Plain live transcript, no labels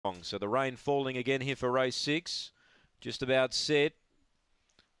So the rain falling again here for race 6. Just about set.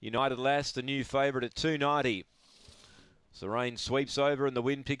 United Lass, the new favourite at 290. So the rain sweeps over and the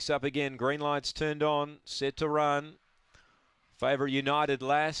wind picks up again. Green lights turned on, set to run. Favourite United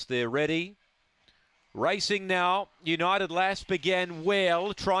Lass, they're ready. Racing now. United Lass began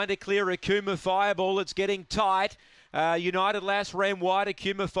well, trying to clear Akuma Fireball. It's getting tight. United Lass ran wide.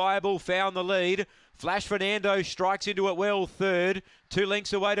 Akuma Fireball found the lead. Flash Fernando strikes into it well, third. 2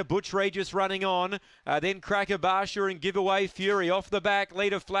 lengths away to Butch Regis running on. Then Cracker Barsha and Giveaway Fury. Off the back,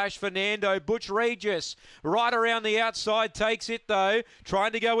 leader Flash Fernando. Butch Regis right around the outside takes it though.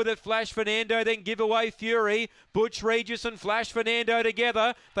 Trying to go with it, Flash Fernando, then Giveaway Fury. Butch Regis and Flash Fernando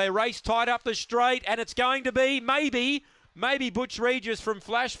together. They race tight up the straight and it's going to be maybe Butch Regis from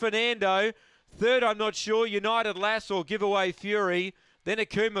Flash Fernando. Third, I'm not sure, United Lass or Giveaway Fury. Then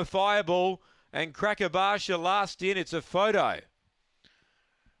Akuma Fireball. And Cracker Barsha last in. It's a photo.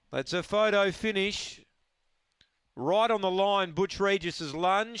 That's a photo finish. Right on the line, Butch Regis has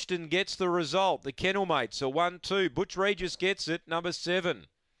lunged and gets the result. The kennel mates are 1-2. Butch Regis gets it, number 7.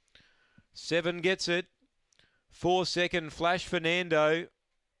 7 gets it. 4 second, Flash Fernando.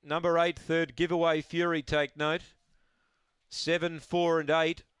 Number 8, third, Giveaway Fury, take note. 7, 4 and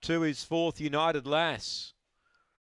 8. 2 is fourth, United Lass.